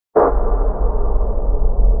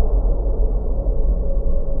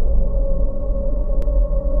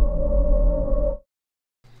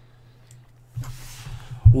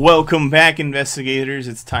Welcome back, investigators.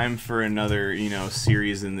 It's time for another,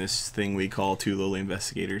 series in this thing we call Two Lowly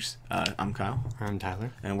Investigators. I'm Kyle. I'm Tyler.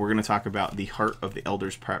 And we're going to talk about the Heart of the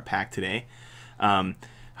Elders pack today. Heart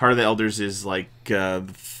of the Elders is like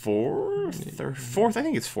fourth or fourth. I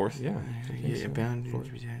think it's fourth. Yeah.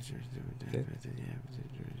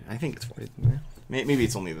 I think it's fourth. Maybe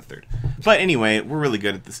it's only the third. But anyway, we're really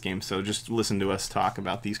good at this game, so just listen to us talk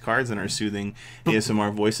about these cards and our soothing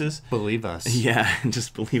ASMR voices. Believe us. Yeah,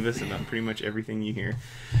 just believe us about pretty much everything you hear.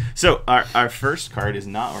 So our first card is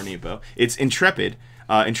not Ornebo. It's Intrepid.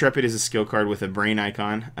 Intrepid is a skill card with a brain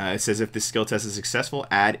icon. It says if this skill test is successful,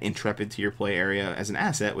 add Intrepid to your play area as an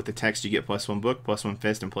asset. With the text, you get +1 book, +1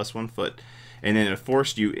 fist, and +1 foot. And then a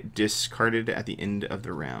forced, you discard it at the end of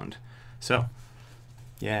the round. So,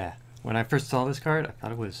 yeah. When I first saw this card, I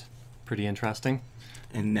thought it was pretty interesting.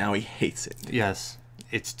 And now he hates it. Yes.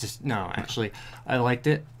 It's just, no, actually, I liked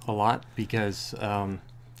it a lot because, I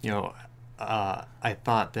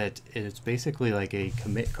thought that it's basically like a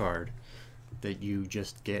commit card that you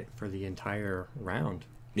just get for the entire round.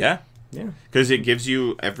 Yeah? Yeah. Because it gives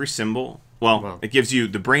you every symbol. Well, it gives you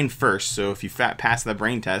the brain first, so if you pass the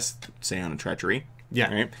brain test, say on a treachery,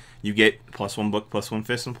 right, you get +1 book, +1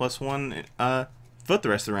 fist, and +1 foot the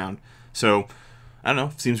rest of the round. So, I don't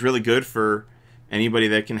know, seems really good for anybody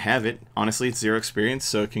that can have it. Honestly, it's 0 experience,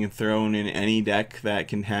 so it can throw in any deck that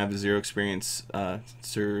can have 0 experience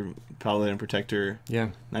Sir Paladin Protector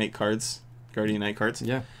Knight cards, Guardian Knight cards.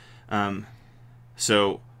 Yeah.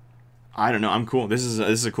 So, I don't know, I'm cool. This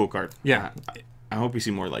is a cool card. Yeah. I hope we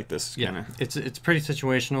see more like this. Yeah, it's pretty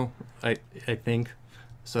situational, I think.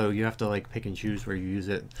 So you have to like pick and choose where you use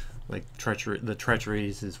it. Like the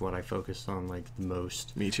treacheries is what I focused on like the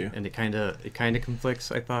most. Me too. And it kind of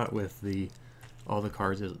conflicts, I thought, with all the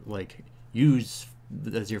cards that like use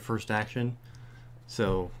as your first action.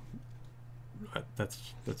 So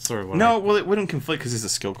that's sort of what. No, well, it wouldn't conflict because it's a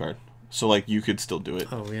skill card. So like you could still do it.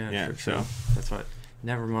 Oh yeah. Yeah. True. So that's what.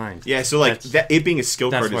 Never mind. Yeah, so like it being a skill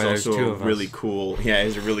card is also really us. cool. Yeah,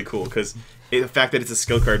 it's really cool because the fact that it's a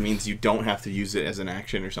skill card means you don't have to use it as an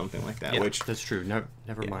action or something like that. Yeah, which that's true.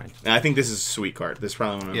 Never mind. And I think this is a sweet card. This is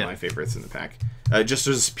probably one of my favorites in the pack. Just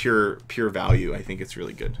as pure value, I think it's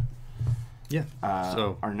really good. Yeah.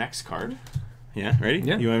 So our next card. Yeah, ready?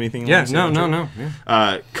 Yeah. You have anything? Yeah. No.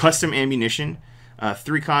 Yeah. Custom Ammunition.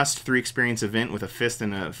 3 cost, 3 experience event with a fist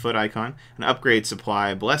and a foot icon. An upgrade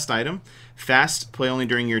supply blessed item. Fast, play only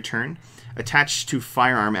during your turn. Attached to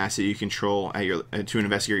firearm asset you control at your to an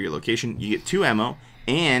investigator at your location. You get 2 ammo,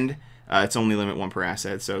 and it's only limit 1 per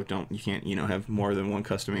asset, so you can't have more than 1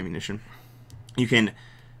 custom ammunition. You can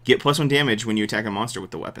get +1 damage when you attack a monster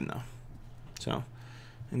with the weapon though. So,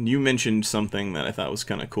 and you mentioned something that I thought was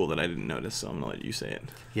kind of cool that I didn't notice, so I'm gonna let you say it.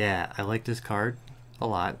 Yeah, I like this card a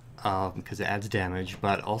lot. Because it adds damage,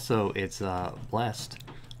 but also it's blessed,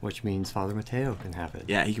 which means Father Mateo can have it.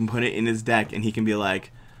 Yeah, he can put it in his deck, and he can be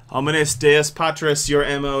like, Omnes Deus Patris, your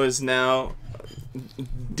ammo is now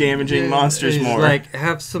damaging monsters more. Like,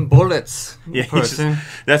 have some bullets, person.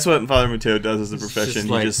 That's what Father Mateo does as a profession.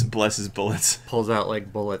 Just, he just blesses bullets. Pulls out,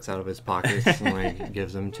 like, bullets out of his pockets and, like,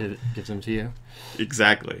 gives them to you.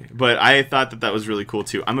 Exactly. But I thought that was really cool,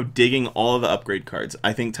 too. I'm digging all of the upgrade cards.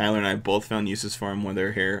 I think Tyler and I both found uses for them when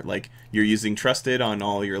they're here. Like, you're using Trusted on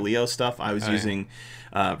all your Leo stuff. I was using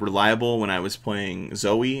Reliable when I was playing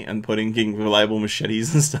Zoe and getting reliable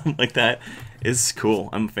machetes and stuff like that. It's cool.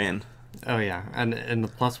 I'm a fan. Oh, yeah. And the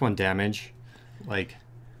 +1 damage, like,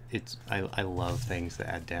 I love things that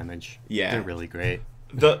add damage. Yeah. They're really great.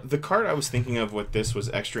 The card I was thinking of with this was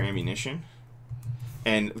Extra Ammunition.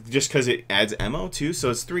 And just because it adds ammo too, so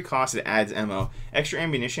it's 3 costs, it adds ammo. Extra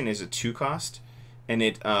Ammunition is a 2 cost, and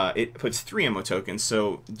it puts 3 ammo tokens.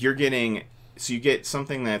 So you get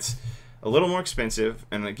something that's a little more expensive,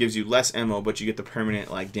 and it gives you less ammo, but you get the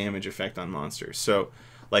permanent like damage effect on monsters. So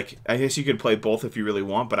like I guess you could play both if you really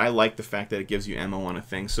want, but I like the fact that it gives you ammo on a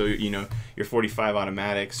thing. So your 45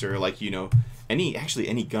 automatics or like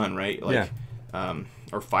any gun, right? Like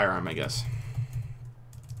or firearm, I guess.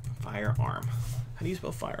 Firearm. How do you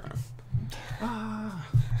spell firearm?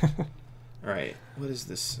 Alright, what is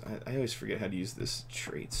this? I always forget how to use this.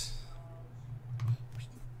 Traits.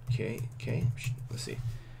 Okay. Let's see.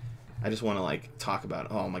 I just want to like talk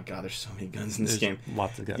about. Oh my god, there's so many guns in this game.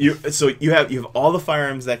 Lots of guns. You have all the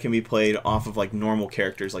firearms that can be played off of like normal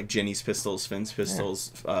characters, like Jenny's pistols, Finn's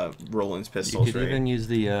pistols, Roland's pistols. You could even use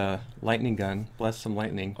the lightning gun. Bless some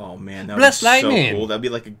lightning. Oh man, that would be so cool. That'd be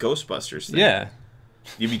like a Ghostbusters thing. Yeah.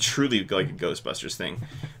 You'd be truly like a Ghostbusters thing.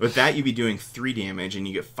 With that, you'd be doing 3 damage, and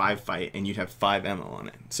you get 5 fight, and you'd have 5 ammo on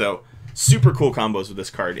it. So super cool combos with this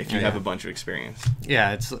card if you Yeah. have a bunch of experience.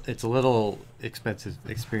 Yeah, it's a little expensive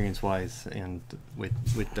experience wise and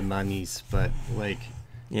with the monies, but like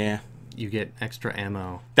Yeah. you get extra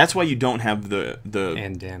ammo That's why you don't have the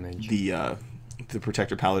and damage. the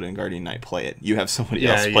Protector Paladin Guardian Knight play it. You have somebody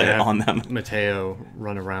Yeah, else play you it have on them. Mateo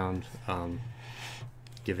run around,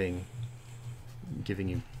 giving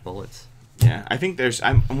you bullets. Yeah, I think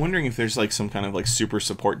I'm wondering if there's like some kind of like super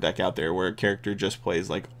support deck out there where a character just plays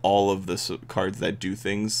like all of the cards that do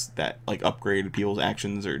things that like upgrade people's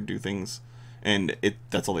actions or do things, and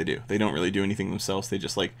that's all they do. They don't really do anything themselves. They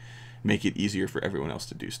just like make it easier for everyone else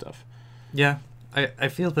to do stuff. Yeah, I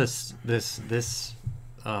feel this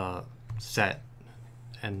set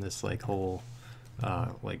and this like whole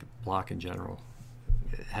like block in general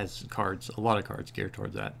has a lot of cards geared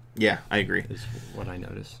towards that. Yeah, I agree. Is what I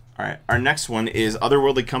noticed. All right, our next one is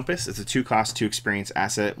Otherworldly Compass. It's a 2-cost, 2-experience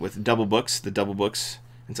asset with double books. The double books,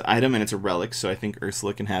 it's an item and it's a relic, so I think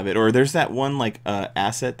Ursula can have it. Or there's that one like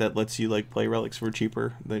asset that lets you like play relics for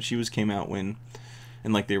cheaper that came out in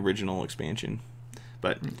like the original expansion,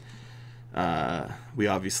 but we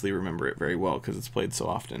obviously remember it very well because it's played so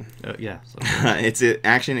often. Yeah. So. It's an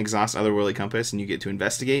action exhaust Otherworldly Compass, and you get to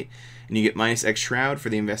investigate, and you get -X Shroud for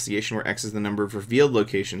the investigation, where X is the number of revealed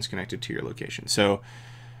locations connected to your location. So,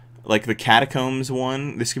 like the Catacombs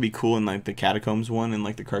one, this could be cool in like the Catacombs one in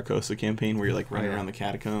like the Carcosa campaign where you're like running around the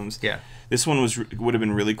catacombs. Yeah. This one would have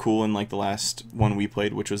been really cool in like the last one we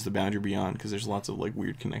played, which was the Boundary Beyond, because there's lots of like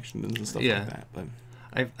weird connections and stuff like that. But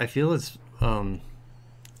I feel it's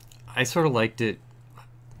I sort of liked it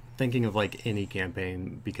thinking of like any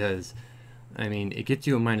campaign because I mean it gets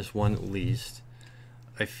you a -1 at least.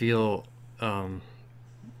 I feel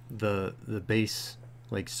the base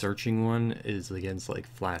like searching one is against like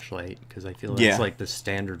flashlight because I feel that's like the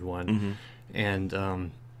standard one, and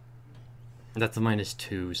that's a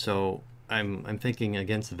 -2. So I'm thinking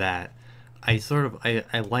against that. I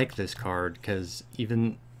like this card because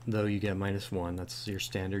even though you get -1, that's your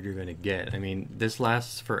standard you're going to get. I mean, this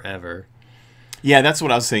lasts forever. Yeah, that's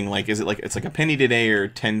what I was saying. Like, is it like it's like a penny today or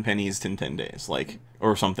 10 pennies in 10 days, like,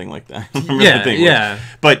 or something like that? Yeah.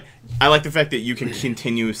 But I like the fact that you can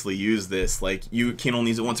continuously use this. Like, you can only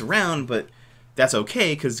use it once around, but that's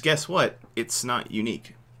okay because guess what? It's not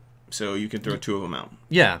unique, so you can throw 2 of them out.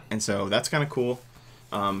 Yeah, and so that's kind of cool.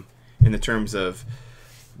 In the terms of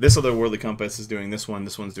this Otherworldly Compass is doing this one,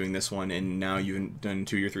 this one's doing this one, and now you've done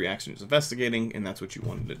 2 or 3 actions investigating, and that's what you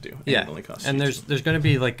wanted to do. And yeah. it only costs and you there's going to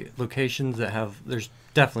be like locations that have. There's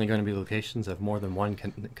definitely going to be locations that have more than one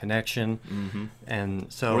connection, and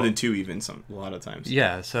so more than 2 even a lot of times.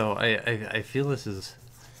 Yeah, so I feel this is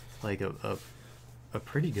like a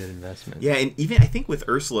pretty good investment. Yeah, and even I think with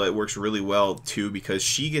Ursula it works really well too because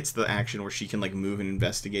she gets the action where she can like move and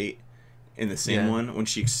investigate. In the same one, when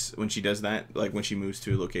she does that, like when she moves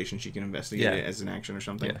to a location, she can investigate it as an action or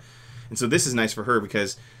something. And so this is nice for her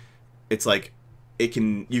because it's like you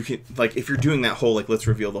can like if you're doing that whole like let's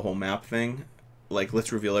reveal the whole map thing, like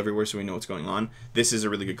let's reveal everywhere so we know what's going on. This is a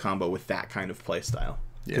really good combo with that kind of play style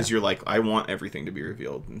because you're like I want everything to be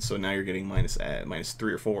revealed, and so now you're getting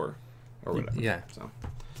 -3 or 4 or whatever. Yeah. So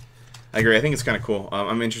I agree. I think it's kind of cool.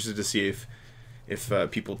 I'm interested to see if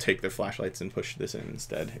people take their flashlights and push this in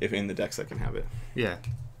instead, if in the decks that can have it. Yeah.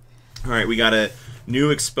 All right, we got a new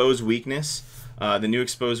Exposed Weakness. The new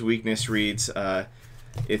Exposed Weakness reads,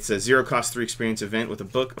 it's a 0-cost 3-experience event with a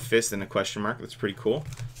book, a fist, and a question mark. That's pretty cool.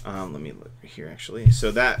 Let me look here, actually.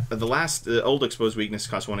 So the old Exposed Weakness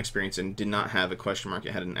cost 1 experience and did not have a question mark.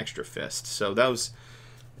 It had an extra fist. So that was,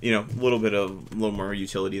 a little more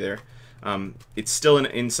utility there. It's still an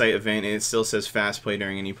insight event, and it still says fast play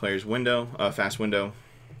during any player's window, fast window,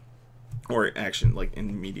 or action, like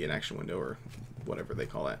immediate action window, or whatever they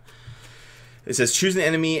call it. It says choose an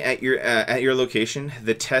enemy at your location.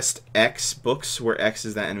 The test X books, where X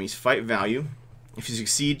is that enemy's fight value. If you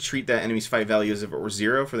succeed, treat that enemy's fight value as if it were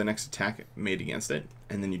 0 for the next attack made against it,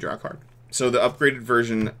 and then you draw a card. So the upgraded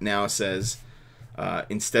version now says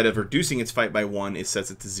instead of reducing its fight by 1, it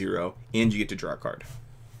sets it to 0, and you get to draw a card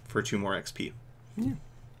for 2 more XP. Yeah,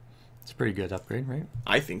 it's a pretty good upgrade, right?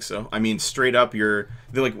 I think so. I mean, straight up,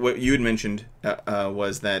 like what you had mentioned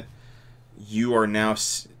was that you are now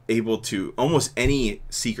able to almost any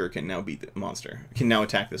seeker can now beat the monster, can now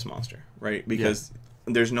attack this monster, right? Because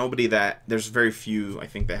there's very few I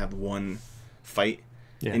think that have 1 fight,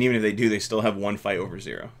 and even if they do, they still have 1 fight over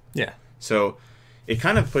 0. Yeah. So it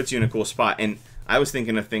kind of puts you in a cool spot. And I was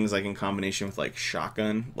thinking of things like in combination with like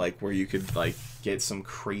shotgun, like where you could like get some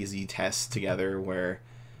crazy tests together where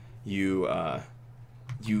because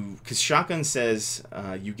shotgun says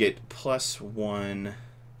you get +1.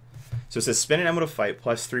 So it says spend an ammo to fight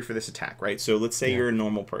plus 3 for this attack, right? So let's say you're a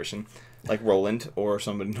normal person, like Roland or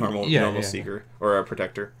somebody normal seeker or a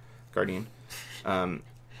protector, guardian, and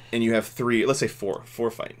you have 3, let's say 4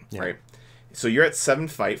 fight, right? So you're at 7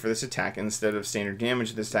 fight for this attack. And instead of standard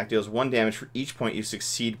damage, this attack deals 1 damage for each point you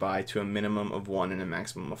succeed by to a minimum of 1 and a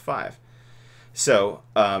maximum of 5. So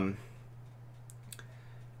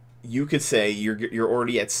you could say you're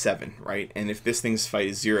already at 7, right? And if this thing's fight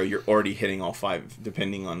is 0, you're already hitting all 5,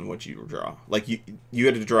 depending on what you draw. Like you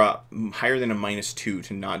had to draw higher than a -2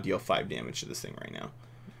 to not deal 5 damage to this thing right now.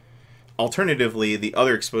 Alternatively, the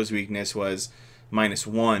other exposed weakness was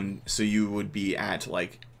 -1, so you would be at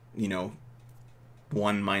like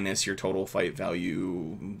 1 minus your total fight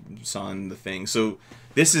value on the thing. So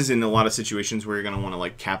this is in a lot of situations where you're going to want to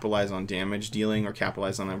like capitalize on damage dealing or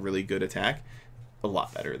capitalize on a really good attack. A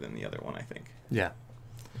lot better than the other one, I think. Yeah.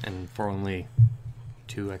 And for only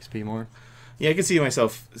 2 XP more? Yeah, I could see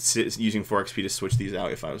myself using 4 XP to switch these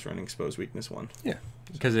out if I was running exposed weakness 1. Yeah.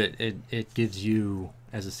 Because it gives you,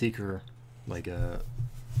 as a seeker, like a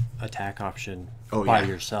attack option by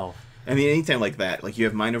yourself. I mean, anytime like that, like you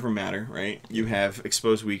have mind over matter, right? You have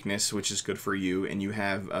exposed weakness, which is good for you, and you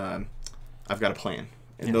have I've got a plan.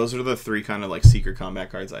 And those are the 3 kind of like seeker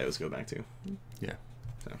combat cards I always go back to. Yeah.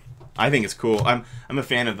 So I think it's cool. I'm a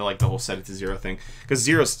fan of the whole set it to 0 thing, because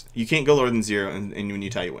 0, you can't go lower than 0, and when you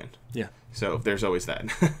tie you win. Yeah. So there's always that.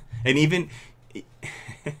 And even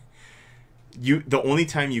the only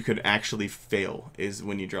time you could actually fail is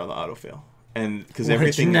when you draw the auto fail, and because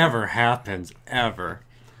everything never happens ever.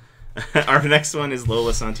 Our next one is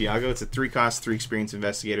Lola Santiago. It's a 3-cost, 3 experience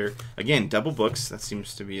investigator. Again, double books. That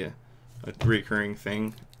seems to be a recurring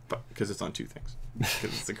thing, because it's on 2 things.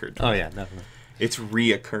 Because it's occurred. Oh yeah, definitely. It's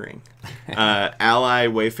reoccurring. Ally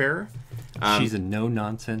Wayfarer. She's a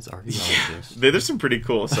no-nonsense archaeologist. Yeah, there's some pretty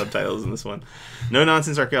cool subtitles in this one.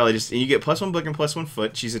 No-nonsense archaeologist. And you get +1 book and +1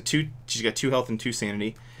 foot. She's got 2 health and 2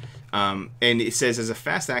 sanity. And it says, as a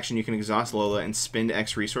fast action, you can exhaust Lola and spend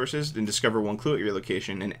X resources and discover 1 clue at your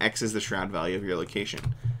location, and X is the shroud value of your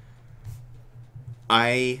location.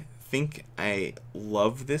 I think I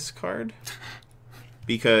love this card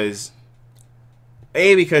because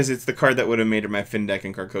it's the card that would have made my Findec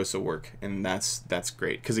and Carcosa work, and that's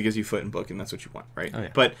great because it gives you foot and book, and that's what you want, right? Oh,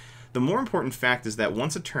 yeah. But the more important fact is that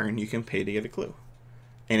once a turn, you can pay to get a clue,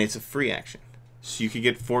 and it's a free action. So you could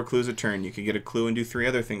get 4 clues a turn. You could get a clue and do 3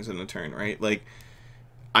 other things in a turn, right? Like,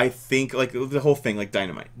 I think, like, the whole thing, like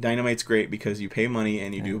Dynamite. Dynamite's great because you pay money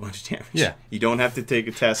and you do a bunch of damage. Yeah. You don't have to take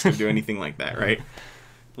a test or do anything like that, right?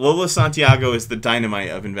 Lola Santiago is the Dynamite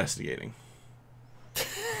of investigating.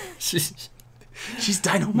 She's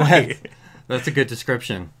Dynamite. That's a good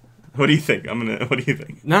description. What do you think? What do you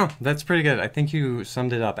think? No, that's pretty good. I think you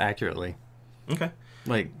summed it up accurately. Okay.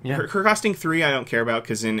 Like, yeah. Her costing 3 I don't care about,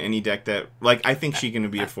 because in any deck that... Like, I think she's going to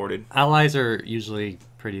be afforded. Allies are usually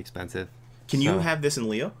pretty expensive. Can you have this in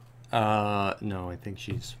Leo? No, I think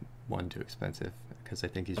she's 1 too expensive, because I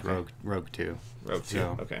think he's Rogue 2. Rogue 2,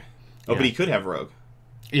 so, okay. Oh, but he could have Rogue.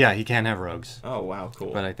 Yeah, he can have rogues. Oh, wow,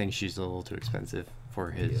 cool. But I think she's a little too expensive for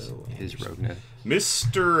his rogueness.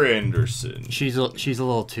 Mr. Anderson. She's a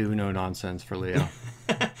little too no-nonsense for Leo.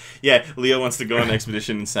 Yeah, Leo wants to go on an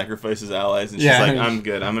expedition and sacrifice his allies, and she's like, I'm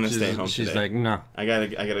good. I'm going to stay home today. She's like, no. I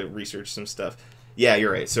gotta research some stuff. Yeah,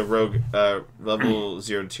 you're right. So Rogue, level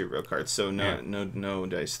 0 to 2 Rogue cards, so no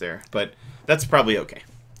dice there. But that's probably okay.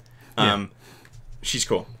 She's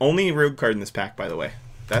cool. Only Rogue card in this pack, by the way.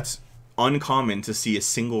 That's uncommon to see a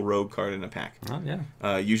single Rogue card in a pack. Oh,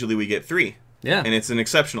 yeah. Usually we get 3. Yeah. And it's an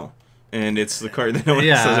exceptional. And it's the card that no one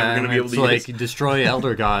else is ever going to be able to use. It's like destroy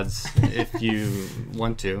Elder Gods if you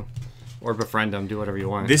want to. Or befriend them, do whatever you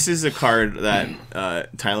want. This is a card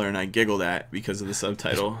that Tyler and I giggled at because of the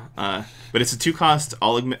subtitle. But it's a 2-cost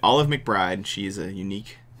Olive McBride. She is a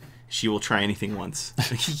unique... She will try anything once.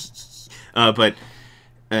 But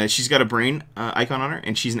she's got a brain icon on her,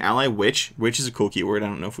 and she's an ally witch. Witch is a cool keyword. I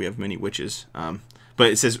don't know if we have many witches. But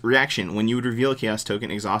it says, reaction. When you would reveal a chaos token,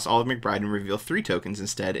 exhaust Olive McBride and reveal 3 tokens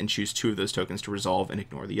instead, and choose 2 of those tokens to resolve and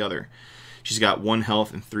ignore the other. She's got 1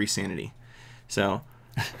 health and 3 sanity. So,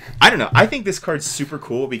 I don't know. I think this card's super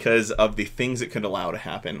cool because of the things it could allow to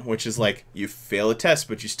happen, which is like, you fail a test,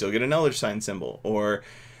 but you still get an Elder Sign symbol. Or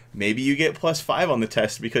maybe you get +5 on the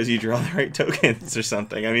test because you draw the right tokens or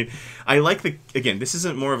something. I mean, I like again, this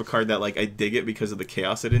isn't more of a card that, like, I dig it because of the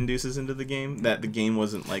chaos it induces into the game. That the game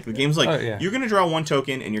wasn't like, the game's like, you're going to draw 1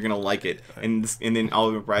 token and you're going to like it. And then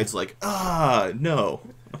Oliver McBride's like, no.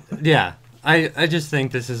 Yeah. I just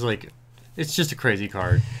think this is like, it's just a crazy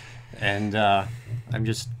card. And I'm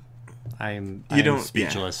speechless.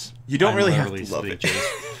 Yeah. You don't really have to love it.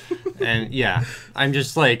 And yeah, I'm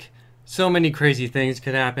just like, so many crazy things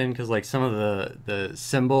could happen because like some of the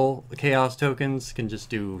symbol chaos tokens can just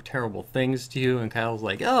do terrible things to you, and Kyle's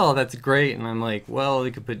like, oh, that's great, and I'm like, well,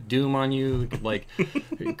 they could put doom on you, like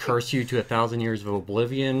curse you to 1,000 years of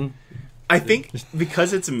oblivion. I think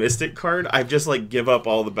because it's a Mystic card, I just like give up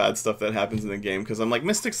all the bad stuff that happens in the game because I'm like,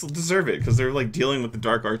 Mystics deserve it because they're like dealing with the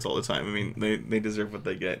dark arts all the time. I mean, they deserve what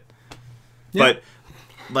they get. Yeah. But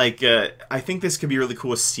like, I think this could be really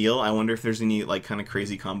cool with Seal. I wonder if there's any like kind of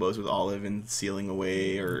crazy combos with Olive and sealing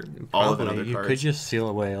away or Olive and other cards. You could just seal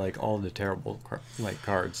away like all the terrible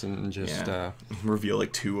cards and just reveal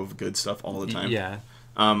like 2 of good stuff all the time. Yeah.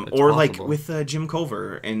 Or possible. Like with Jim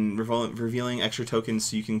Culver and revealing extra tokens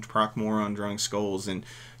so you can proc more on drawing skulls, and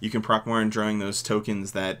you can proc more on drawing those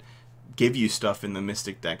tokens that give you stuff in the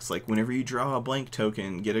Mystic decks. Like whenever you draw a blank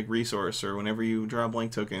token, get a resource, or whenever you draw a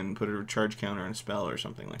blank token, put a charge counter on a spell or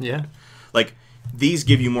something like that. Like these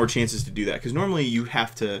give you more chances to do that because normally you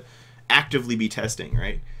have to actively be testing,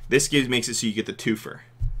 right? This makes it so you get the twofer,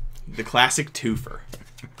 the classic twofer.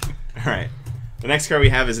 All right, the next card we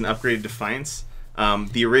have is an upgraded Defiance.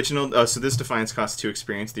 The original, so this Defiance costs 2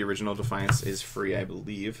 experience. The original Defiance is free, I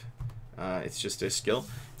believe. It's just a skill.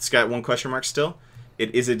 It's got 1 question mark still.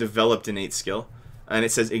 It is a developed innate skill, and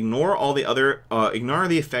it says ignore all the other, ignore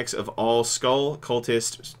the effects of all Skull,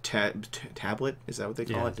 Cultist, Tablet, is that what they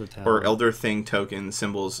call it? Or Elder Thing token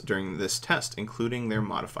symbols during this test, including their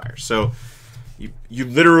modifiers. So you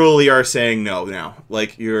literally are saying no now.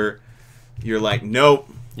 Like you're like nope.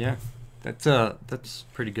 Yeah. That's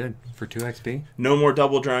pretty good for 2 XP. No more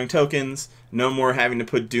double drawing tokens. No more having to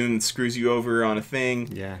put Doom that screws you over on a thing.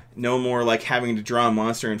 Yeah. No more like having to draw a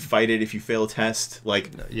monster and fight it if you fail a test.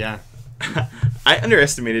 Like yeah. I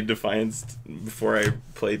underestimated Defiance before I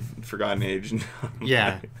played Forgotten Age.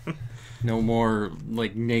 Yeah. No more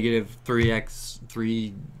like negative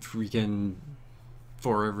 3x3 freaking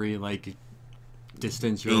for every like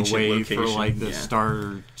distance you're ancient away location. For like the star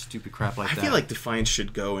or stupid crap like that. I feel like Defiance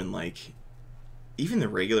should go in like even the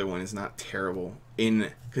regular one is not terrible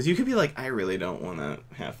in because you could be like I really don't want to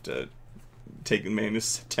have to take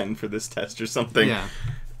 -10 for this test or something. Yeah.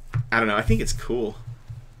 I don't know. I think it's cool.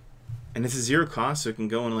 And it's a 0 cost, so it can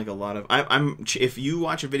go in like a lot of. If you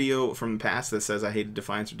watch a video from the past that says I hated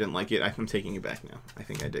Defiance or didn't like it, I'm taking it back now. I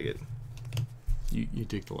think I dig it. You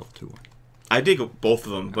dig the level 2 one. I dig both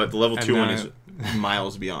of them, but the level 2 one is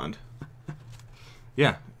miles beyond.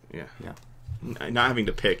 Yeah. Not having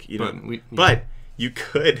to pick, you know. But you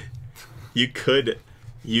could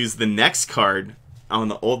use the next card on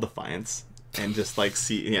the old Defiance and just like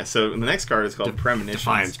see. Yeah. So the next card is called Premonitions.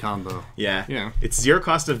 Defiance combo. Yeah. It's 0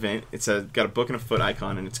 cost event. It's got a book and a foot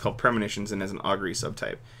icon, and it's called Premonitions and has an augury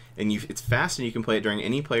subtype. And it's fast, and you can play it during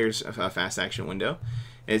any player's fast action window.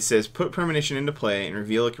 It says put Premonition into play and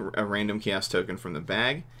reveal a random chaos token from the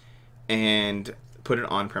bag, and put it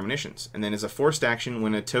on Premonitions. And then as a forced action,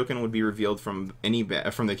 when a token would be revealed from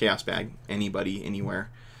from the chaos bag, anybody,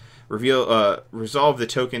 anywhere, resolve the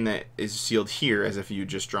token that is sealed here as if you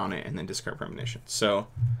just drawn it, and then discard Premonition. So,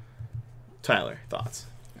 Tyler, thoughts?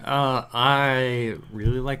 I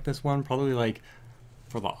really like this one. Probably like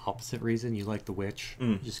for the opposite reason you like the Witch,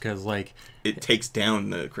 just because like it takes down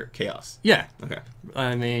the chaos. Yeah. Okay.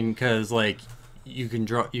 I mean, because like you can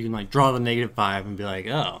draw the -5 and be like,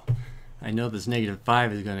 oh, I know this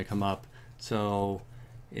 -5 is going to come up, so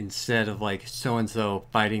instead of like so and so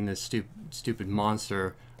fighting this stupid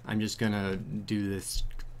monster, I'm just gonna do this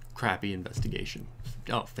crappy investigation.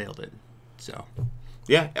 Oh, failed it. So.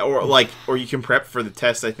 Yeah, or you can prep for the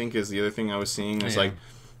test. I think is the other thing I was seeing is like.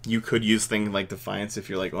 You could use things like Defiance if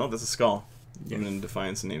you're like, well, that's a skull. Yeah. And then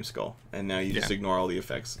Defiance and name skull. And now you just ignore all the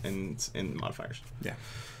effects and modifiers. Yeah.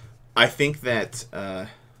 I think that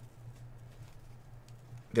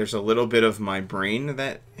there's a little bit of my brain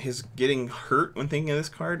that is getting hurt when thinking of this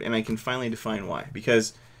card, and I can finally define why.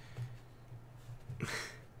 Because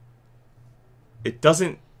it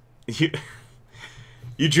doesn't...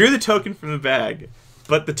 You drew the token from the bag,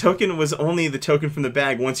 but the token was only the token from the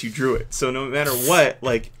bag once you drew it. So no matter what,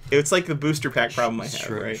 like it's like the booster pack problem I have,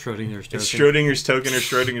 right? Schrodinger's token. It's Schrodinger's token or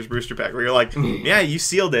Schrodinger's booster pack, where you're like, yeah, you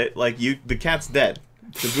sealed it. Like the cat's dead.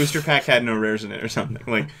 The booster pack had no rares in it or something.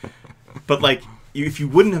 Like, but like if you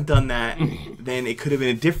wouldn't have done that, then it could have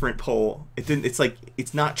been a different poll. It didn't. It's like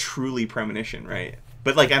it's not truly Premonition, right?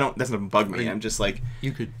 But like that doesn't bug me. I'm just like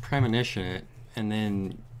you could Premonition it and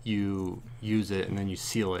then you use it and then you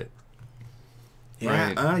seal it.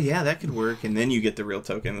 Yeah, right. Yeah, that could work, and then you get the real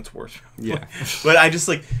token that's worse. Yeah. But I just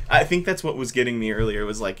I think that's what was getting me earlier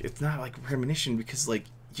was like it's not like Premonition because like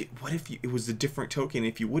what if it was a different token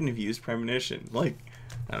if you wouldn't have used premonition? Like,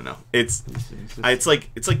 I don't know. It's like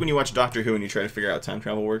when you watch Doctor Who and you try to figure out how time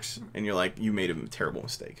travel works, and you're like, you made a terrible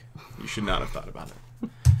mistake. You should not have thought about it.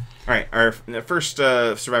 All right, our first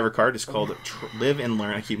Survivor card is called Live and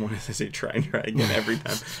Learn. I keep wanting to say try and try again every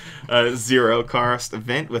time. 0 cost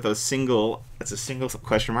event with a single. That's a single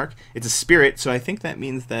question mark. It's a spirit, so I think that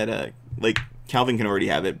means that like Calvin can already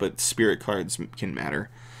have it, but spirit cards can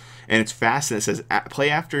matter. And it's fast, and it says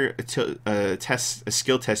play after a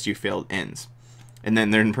skill test you failed ends. And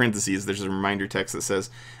then there in parentheses, there's a reminder text that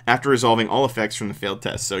says, after resolving all effects from the failed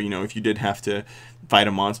test. So, if you did have to fight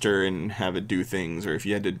a monster and have it do things, or if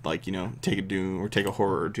you had to, like, take a doom or take a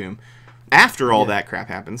horror or doom, after all that crap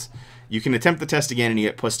happens, you can attempt the test again and you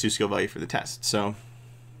get +2 skill value for the test. So,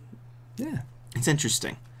 yeah, it's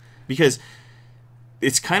interesting. Because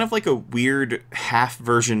it's kind of like a weird half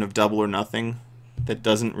version of Double or Nothing that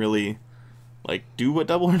doesn't really, like, do what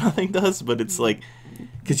Double or Nothing does, but it's like...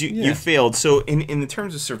 Because you failed. So in the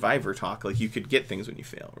terms of Survivor talk, like, you could get things when you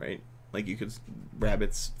fail, right? Like, you could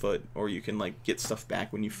rabbit's foot, or you can, like, get stuff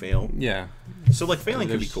back when you fail. Yeah. So, like, failing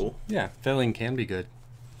can be cool. Yeah, failing can be good.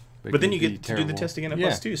 But then you get to do the test again at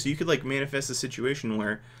 +2. So you could, like, manifest a situation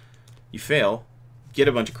where you fail, get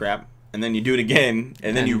a bunch of crap, and then you do it again,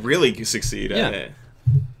 and then you really succeed at it.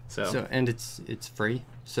 So and it's free.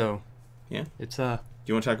 So yeah, it's Do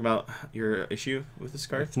you want to talk about your issue with this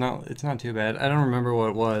card? It's not too bad. I don't remember what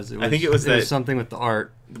it was. I think it was something with the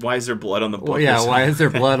art. Why is there blood on the book? Well, yeah, why is there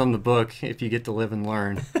blood on the book if you get to live and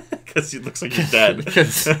learn? Because it looks like you're dead.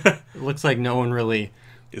 Because it looks like no one really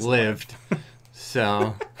lived.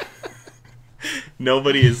 So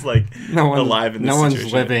nobody is like alive in this situation. No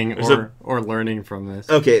one's living or learning from this.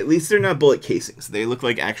 Okay, at least they're not bullet casings. They look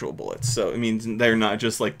like actual bullets. So it means they're not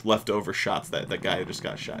just like leftover shots that guy just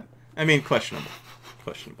got shot. I mean, questionable.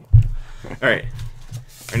 All right.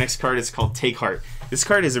 Our next card is called Take Heart. This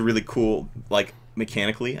card is a really cool, like,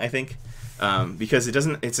 mechanically, I think, because it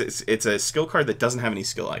doesn't. It's a skill card that doesn't have any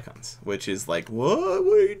skill icons, which is like, what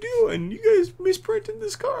are you doing? You guys misprinted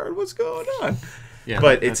this card. What's going on? Yeah,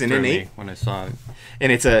 but it's an innate. When I saw it,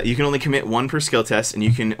 and it's you can only commit 1 per skill test, and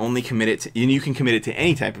you can only commit it to, and you can commit it to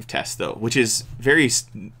any type of test though, which is very.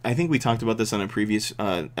 I think we talked about this on a previous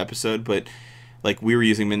episode, but. Like, we were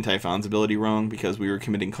using Min Tai Fon's ability wrong because we were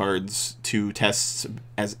committing cards to tests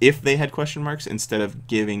as if they had question marks instead of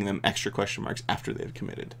giving them extra question marks after they've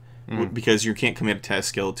committed. Because you can't commit a test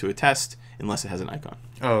skill to a test unless it has an icon.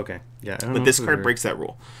 Oh, okay. Yeah. But this card breaks that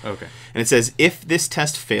rule. Okay. And it says, if this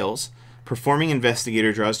test fails, performing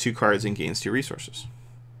investigator draws 2 cards and gains 2 resources.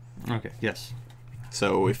 Okay, yes.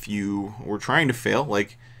 So if you were trying to fail,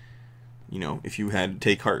 like, if you had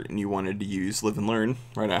Take Heart and you wanted to use Live and Learn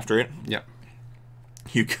right after it. Yeah.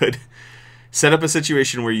 You could set up a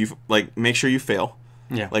situation where you make sure you fail.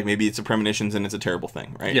 Yeah. Like, maybe it's a premonitions and it's a terrible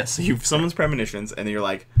thing, right? Yes. So someone's premonitions and then you're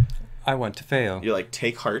like, I want to fail. You're like,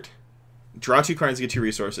 Take Heart, draw 2 cards, get 2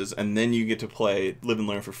 resources, and then you get to play Live and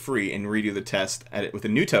Learn for free and redo the test with a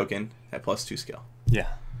new token at +2 skill. Yeah.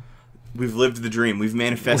 We've lived the dream. We've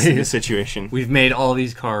manifested the situation. We've made all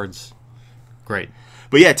these cards. Great.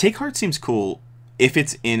 But yeah, Take Heart seems cool if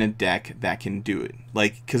it's in a deck that can do it.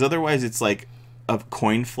 Like, because otherwise it's like a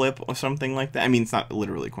coin flip or something like that. I mean, it's not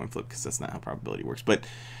literally a coin flip because that's not how probability works. But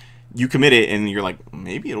you commit it and you're like,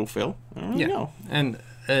 maybe it'll fail. I don't really know. And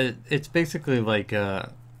it's basically like we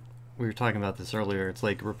were talking about this earlier. It's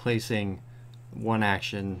like replacing 1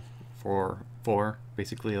 action for 4.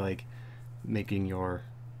 Basically, like making your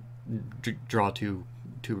draw take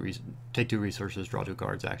 2 resources, draw 2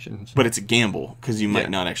 cards actions. But it's a gamble because you might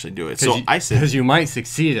not actually do it. So I said because you might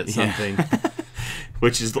succeed at something.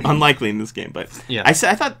 Which is unlikely in this game, but yeah. I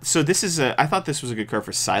thought this was a good card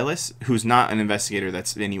for Silas, who's not an investigator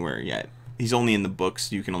that's anywhere yet. He's only in the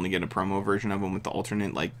books. You can only get a promo version of him with the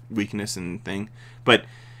alternate like weakness and thing. But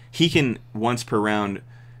he can once per round,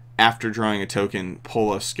 after drawing a token,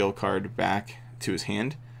 pull a skill card back to his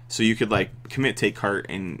hand. So you could like commit Take Heart,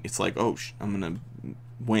 and it's like, oh, I'm gonna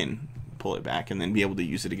win, pull it back, and then be able to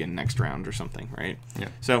use it again next round or something, right? Yeah.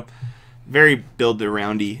 So very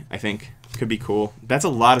build-aroundy, I think. Could be cool. That's a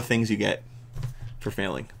lot of things you get for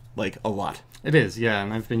failing. Like, a lot. It is, yeah.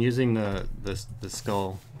 And I've been using the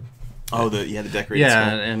skull. Oh, the decorated skull.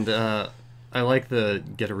 Yeah, and I like the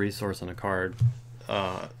get a resource on a card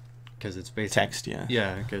because it's basically text.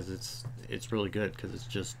 Yeah, because it's really good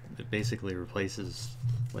because it basically replaces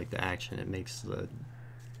like the action. It makes the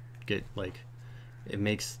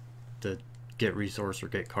get resource or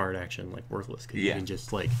get card action like worthless because you can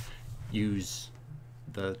just like use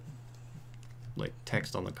the like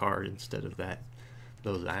text on the card instead of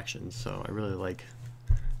those actions. So I really like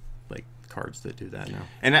cards that do that now.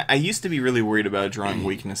 And I used to be really worried about drawing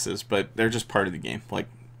weaknesses, but they're just part of the game. Like,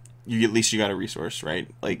 at least you got a resource, right?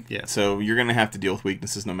 Like, yeah. So you're going to have to deal with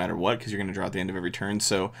weaknesses no matter what, because you're going to draw at the end of every turn.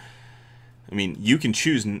 So, I mean, you can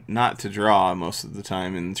choose not to draw most of the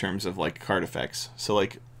time in terms of, like, card effects. So,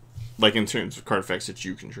 like in terms of card effects that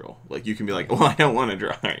you control. Like, you can be like, well, I don't want to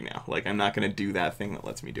draw right now. Like, I'm not going to do that thing that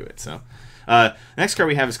lets me do it. So, next card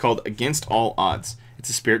we have is called Against All Odds. It's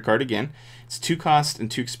a spirit card again. It's 2 cost and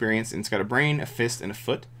 2 experience, and it's got a brain, a fist, and a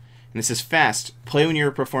foot. And it says fast. Play when you're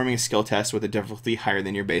performing a skill test with a difficulty higher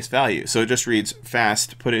than your base value. So it just reads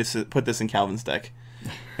fast. Put this in Calvin's deck.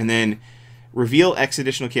 And then reveal X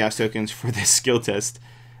additional chaos tokens for this skill test.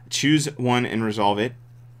 Choose one and resolve it.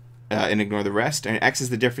 And ignore the rest. And X is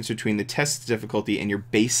the difference between the test difficulty and your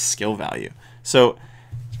base skill value. So,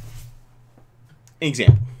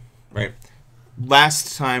 example, right?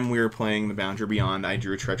 Last time we were playing the Boundary Beyond, I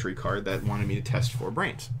drew a Treachery card that wanted me to test 4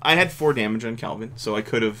 brains. I had 4 damage on Calvin, so I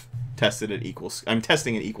could have tested at equal. I'm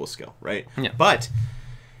testing at equal skill, right? Yeah. But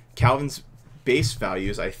Calvin's base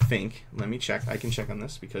values, I think. Let me check. I can check on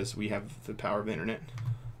this because we have the power of the internet.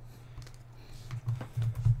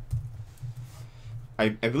 I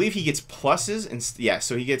believe he gets pluses and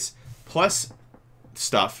so he gets plus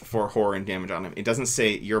stuff for horror and damage on him. It doesn't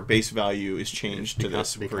say your base value is changed to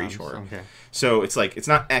this for each horror. Okay. So it's like it's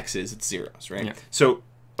not X's, it's zeros, right? Yeah. So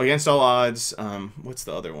Against All Odds, what's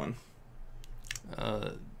the other one?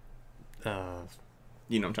 You know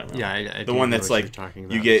what I'm talking about? Yeah, I the one that's like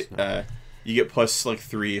you get plus like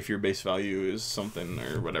 3 if your base value is something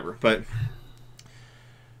or whatever. But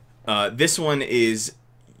this one is.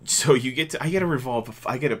 So I get to revolve.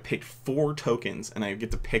 I get to pick 4 tokens, and I get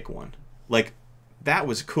to pick one. Like, that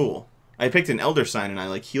was cool. I picked an Elder Sign, and I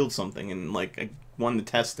like healed something, and like I won the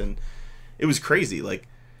test, and it was crazy. Like,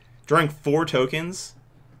 drawing 4 tokens.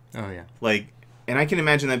 Oh yeah. Like, and I can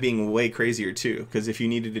imagine that being way crazier too, because if you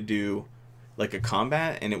needed to do like a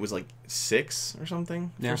combat, and it was like 6 or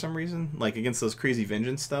something for some reason, like against those crazy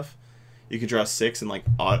vengeance stuff, you could draw 6 and like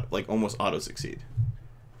almost auto succeed,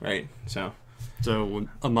 right? So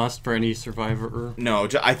a must for any survivor? No,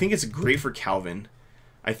 I think it's great for Calvin.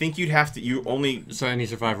 I think you'd have to So any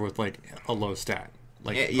survivor with like a low stat,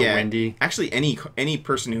 like a Wendy. Actually, any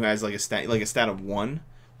person who has like a stat of 1,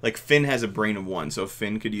 like Finn has a brain of 1, so if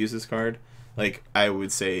Finn could use this card, like I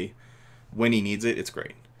would say, when he needs it, it's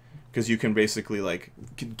great because you can basically like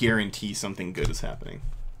guarantee something good is happening.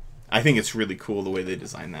 I think it's really cool the way they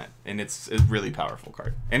design that, and it's a really powerful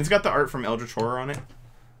card, and it's got the art from Eldritch Horror on it.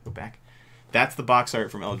 Go back. That's the box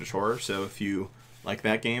art from Eldritch Horror, so if you like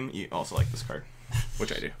that game, you also like this card,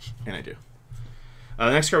 which I do, and I do.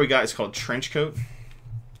 The next card we got is called Trenchcoat.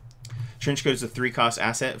 Trenchcoat is a 3-cost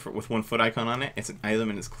asset with 1 foot icon on it. It's an item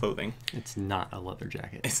in its clothing. It's not a leather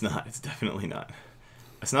jacket. It's not. It's definitely not.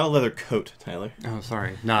 It's not a leather coat, Tyler. Oh,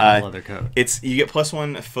 sorry. Not a leather coat. You get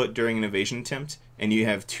 +1 foot during an evasion attempt, and you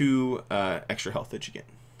have 2 extra health that you get.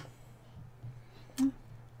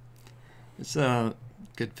 It's a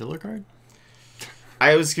good filler card.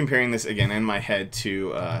 I was comparing this again in my head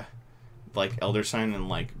to like Elder Sign and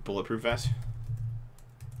like Bulletproof Vest.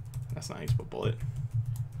 That's not how you spell bullet.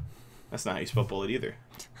 That's not how you spell bullet either.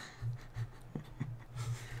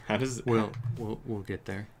 How does we'll get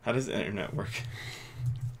there. How does the internet work?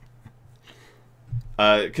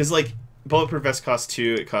 Because like Bulletproof Vest costs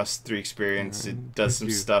 2, it costs 3 experience, it does some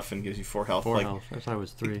stuff and gives you 4 health. 4 health. I thought it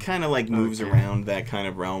was 3. It kind of like moves around that kind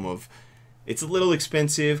of realm of. It's a little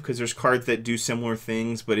expensive because there's cards that do similar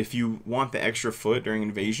things, but if you want the extra foot during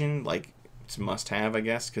invasion, like it's a must-have, I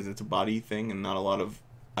guess, because it's a body thing and not a lot of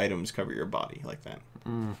items cover your body like that.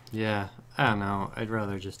 Yeah, I don't know. I'd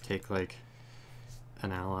rather just take like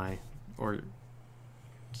an ally or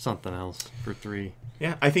something else for 3.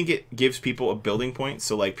 Yeah, I think it gives people a building point.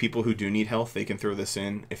 So like people who do need health, they can throw this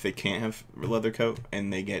in if they can't have a leather coat,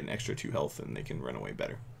 and they get an extra 2 health, and they can run away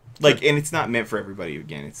better. Like, and it's not meant for everybody.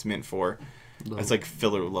 Again, it's meant for it's like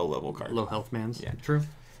filler low level card. Low health mans. Yeah, true.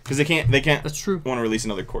 Because they can't. That's true. Want to release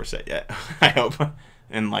another core set yet? I hope,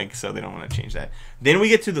 and like so they don't want to change that. Then we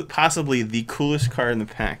get to possibly the coolest card in the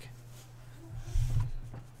pack.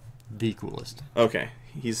 The coolest. Okay,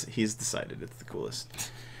 he's decided it's the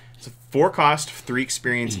coolest. It's a 4-cost, 3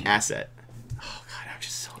 experience asset. Oh god,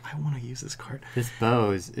 I want to use this card. This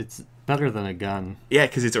bow it's better than a gun. Yeah,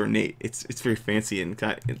 because it's ornate. It's very fancy and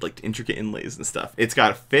got like intricate inlays and stuff. It's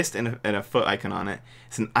got a fist and a foot icon on it.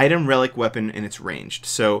 It's an item, relic, weapon, and it's ranged.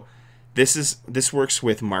 So this works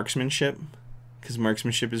with marksmanship because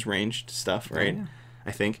marksmanship is ranged stuff, right? Oh, yeah.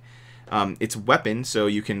 I think. It's a weapon, so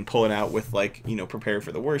you can pull it out with, like, you know, prepare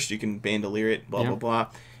for the worst. You can bandolier it, blah, blah, blah.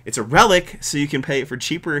 It's a relic, so you can pay it for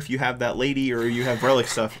cheaper if you have that lady or you have relic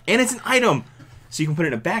stuff. And it's an item, so you can put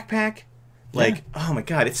it in a backpack. Like, oh my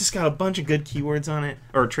god, it's just got a bunch of good keywords on it,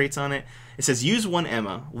 or traits on it. It says use 1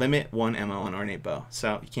 ammo, limit 1 ammo on ornate bow.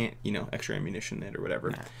 So you can't, you know, extra ammunition it or whatever.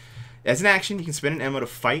 Nah. As an action, you can spend an ammo to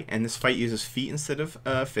fight, and this fight uses feet instead of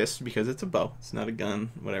fists because it's a bow. It's not a gun,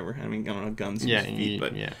 whatever. I mean, I don't know, guns use feet,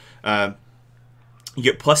 but you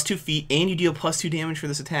get +2 feet, and you deal +2 damage for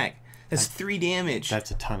this attack. That's 3 damage. That's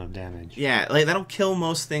a ton of damage. Yeah, like that'll kill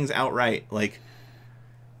most things outright. Like,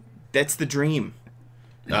 that's the dream.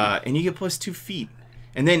 And you get +2 feet.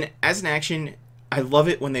 And then, as an action, I love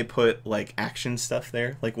it when they put, like, action stuff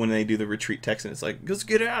there. Like, when they do the retreat text and it's like, let's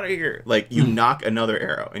get out of here. Like, you knock another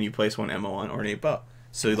arrow and you place 1 ammo on ornate bow.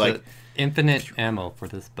 So, like... infinite ammo for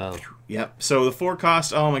this bow. Yep. So, the 4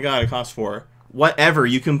 cost, oh my god, it costs 4. Whatever.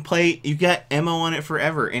 You can play... You get ammo on it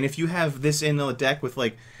forever. And if you have this in the deck with,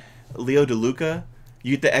 like, Leo DeLuca,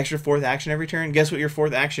 you get the extra 4th action every turn. Guess what your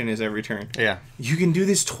 4th action is every turn? Yeah. You can do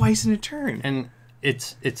this twice in a turn. And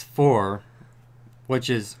it's 4... Which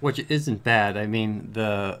isn't bad. I mean,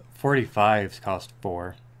 the 45s cost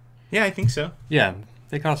 4. Yeah, I think so. Yeah,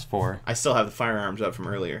 they cost 4. I still have the firearms up from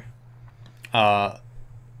earlier. So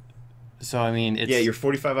I mean, it's... Yeah, your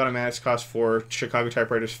 45 automatics cost 4. Chicago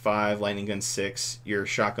typewriters 5. Lightning gun 6. Your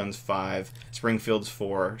shotguns 5. Springfield's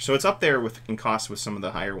 4. So it's up there in cost with some of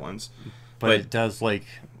the higher ones. But it does like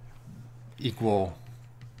equal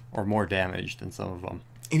or more damage than some of them.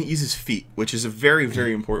 And it uses feet, which is a very,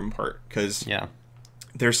 very important part because yeah.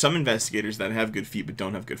 There's some investigators that have good feet but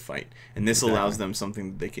don't have good fight, and this allows them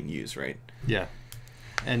something that they can use, right? Yeah,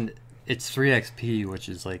 and it's 3 XP, which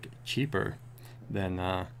is like cheaper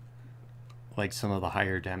than like some of the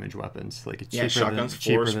higher damage weapons. Like it's shotguns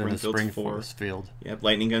 4, Springfield's 4. Yep,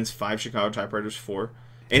 lightning guns 5, Chicago typewriters 4,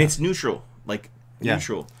 and it's neutral, like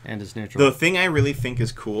neutral. And it's neutral. The thing I really think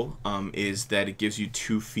is cool is that it gives you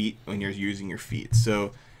 2 feet when you're using your feet.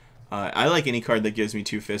 So. I like any card that gives me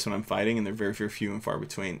 2 fists when I'm fighting, and they're very, very few and far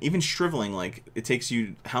between. Even shriveling, like, it takes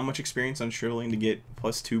you how much experience on shriveling to get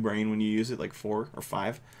 +2 brain when you use it? Like 4 or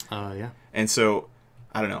 5? Yeah. And so,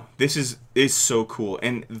 I don't know. This is so cool.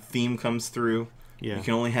 And the theme comes through. Yeah. You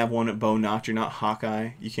can only have 1 at bow notch. You're not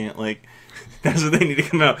Hawkeye. You can't, like... That's what they need to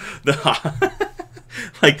come out.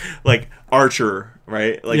 Like Archer,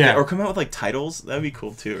 right? Like or come out with like titles. That'd be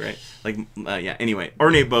cool too, right? Like yeah. Anyway,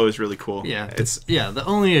 ornate bow is really cool. Yeah, the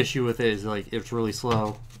only issue with it is like it's really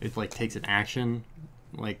slow. It like takes an action,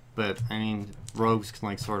 like. But I mean, rogues can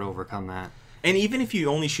like sort of overcome that. And even if you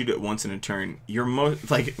only shoot it once in a turn, you're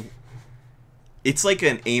like. It's like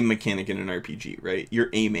an aim mechanic in an RPG, right? You're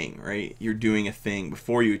aiming, right? You're doing a thing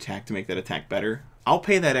before you attack to make that attack better. I'll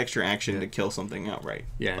pay that extra action to kill something outright.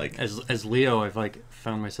 Yeah, like as Leo, I've like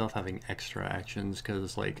found myself having extra actions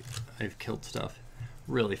because like I've killed stuff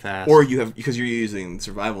really fast. Or you have because you're using the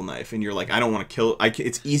survival knife and you're like, I don't want to kill.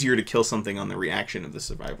 It's easier to kill something on the reaction of the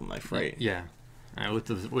survival knife, right? Yeah. With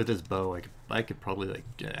this bow, I could probably like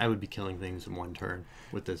I would be killing things in 1 turn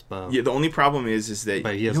with this bow. Yeah. The only problem is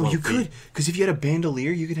that you could because if you had a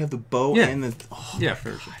bandolier, you could have the bow and the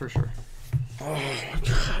for sure. Oh my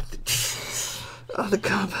god. Oh, the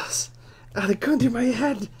combos. Oh, they're going through my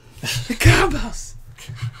head. The combos.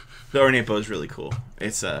 The ornate bow is really cool.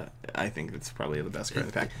 It's I think it's probably the best card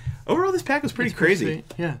in the pack. Overall, this pack was pretty crazy.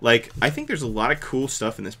 Yeah. Like, I think there's a lot of cool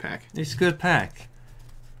stuff in this pack. It's a good pack.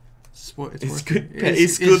 It's good.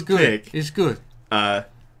 It's good pick. It's good.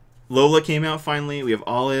 Lola came out finally. We have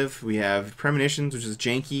Olive. We have Premonitions, which is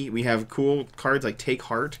janky. We have cool cards like Take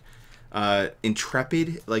Heart,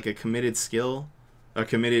 Intrepid, like a committed skill. A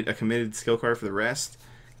committed skill card for the rest.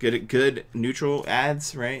 Good neutral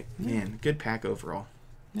ads, right? Man, good pack overall.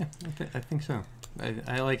 Yeah, I think so.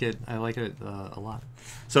 I like it. I like it a lot.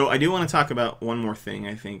 So I do want to talk about one more thing.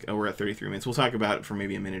 I think we're at 33 minutes. We'll talk about it for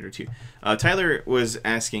maybe a minute or two. Tyler was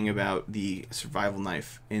asking about the survival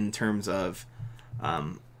knife in terms of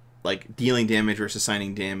like dealing damage versus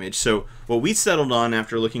assigning damage. So what we settled on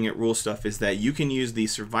after looking at rule stuff is that you can use the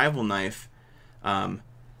survival knife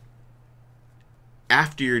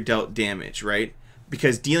after you're dealt damage, right?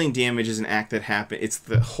 Because dealing damage is an act that happens. It's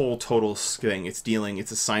the whole total thing. It's dealing,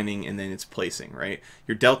 it's assigning, and then it's placing, right?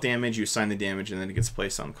 You're dealt damage, you assign the damage, and then it gets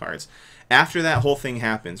placed on cards. After that whole thing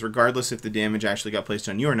happens, regardless if the damage actually got placed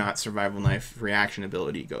on you or not, survival knife reaction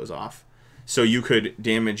ability goes off. So you could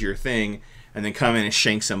damage your thing and then come in and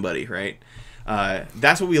shank somebody, right?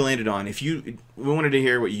 That's what we landed on. We wanted to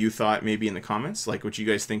hear what you thought maybe in the comments, like what you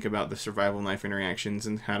guys think about the survival knife interactions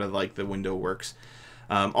and how the window works.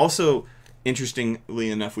 Also, interestingly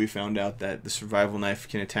enough, we found out that the survival knife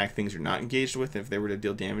can attack things you're not engaged with if they were to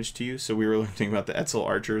deal damage to you. So we were learning about the Etzel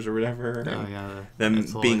archers or whatever. Oh, yeah. Them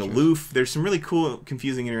Etzel being archers. aloof. There's some really cool,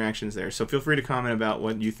 confusing interactions there. So feel free to comment about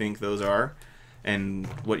what you think those are and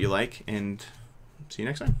what you like. And see you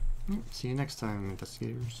next time. See you next time,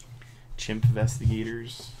 investigators. Chimp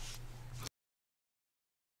investigators.